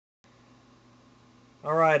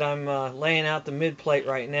Alright, I'm laying out the mid plate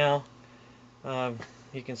right now. Um,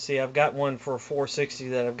 you can see I've got one for 460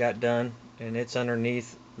 that I've got done, and it's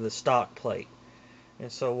underneath the stock plate.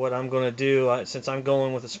 And so what I'm going to do, since I'm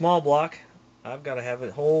going with a small block, I've got to have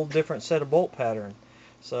a whole different set of bolt pattern.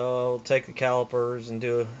 So I'll take the calipers and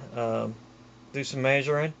do some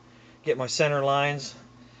measuring, get my center lines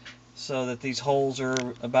so that these holes are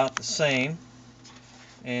about the same,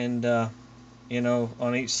 and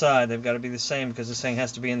on each side they've got to be the same because this thing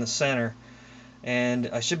has to be in the center. And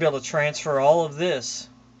I should be able to transfer all of this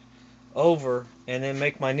over and then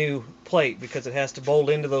make my new plate because it has to bolt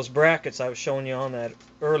into those brackets I was showing you on that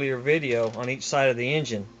earlier video on each side of the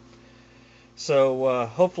engine. So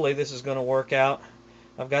hopefully this is going to work out.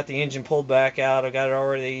 I've got the engine pulled back out. I've got it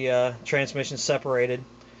already transmission separated.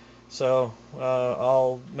 So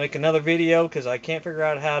I'll make another video because I can't figure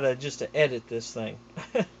out how to edit this thing.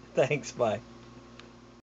 Thanks, bye.